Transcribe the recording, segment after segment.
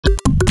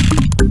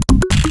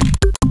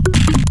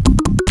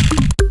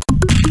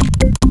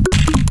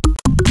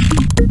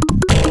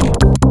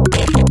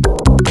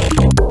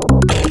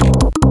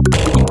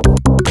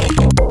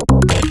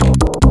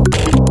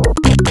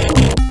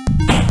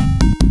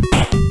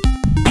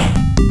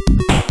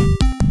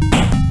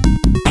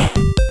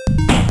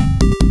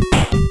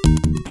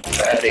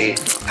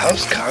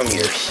How's come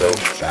you're so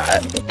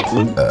fat?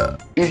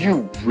 Do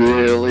you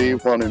really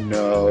want to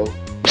know?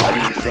 Why do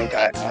you think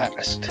I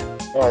asked?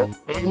 I'll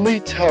only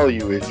tell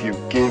you if you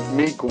give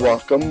me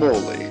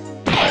guacamole.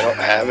 I don't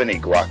have any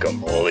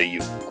guacamole, you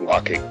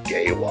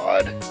guaca-gay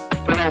wad.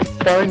 Then I'll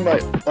find my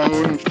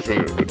own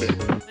food.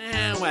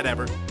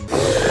 Whatever.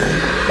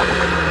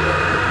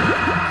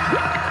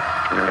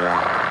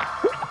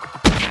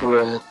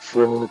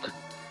 Frog,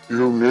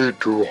 you need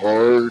to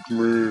hide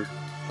me.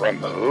 From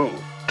who?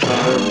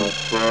 I'm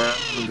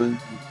friendly.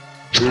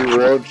 He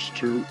wants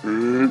to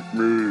eat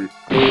me.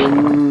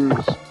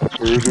 Please,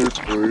 pretty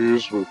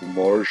please with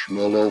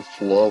marshmallow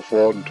fluff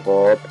on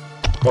top.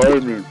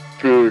 I'm in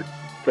big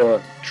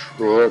fat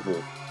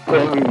trouble.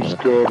 He's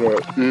gonna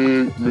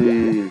eat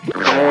me.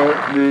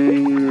 Help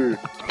me.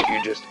 You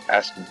just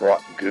asked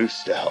Black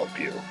Goose to help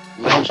you.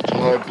 Last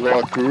time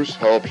Black Goose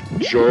helped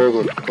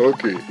Joe the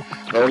cookie,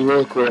 and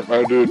look what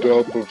ended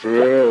up with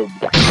him.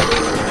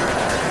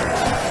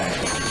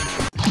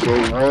 So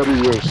what do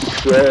you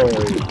say?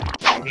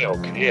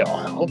 Okay, I'll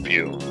help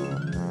you.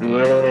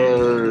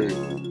 Yay!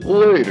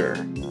 Later.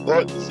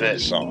 Put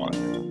this on.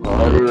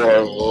 How do I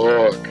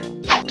look?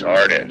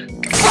 Retarded.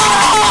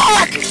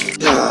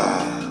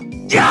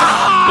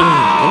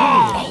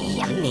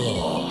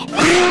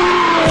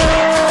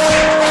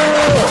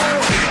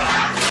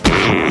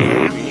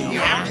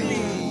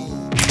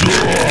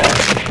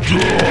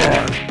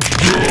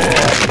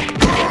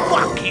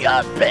 Fuck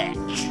your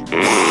bitch!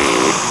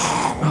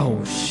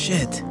 Oh,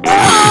 shit.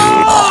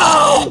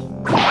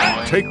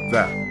 Take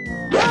that.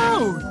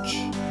 Ouch!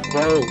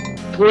 Oh,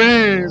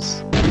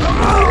 please!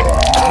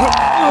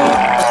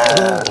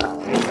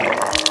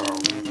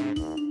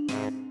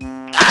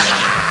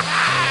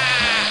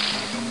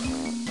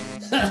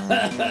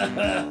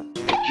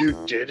 You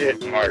did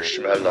it,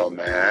 Marshmallow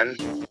Man.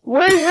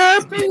 What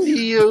happened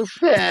to you,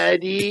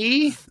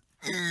 fatty?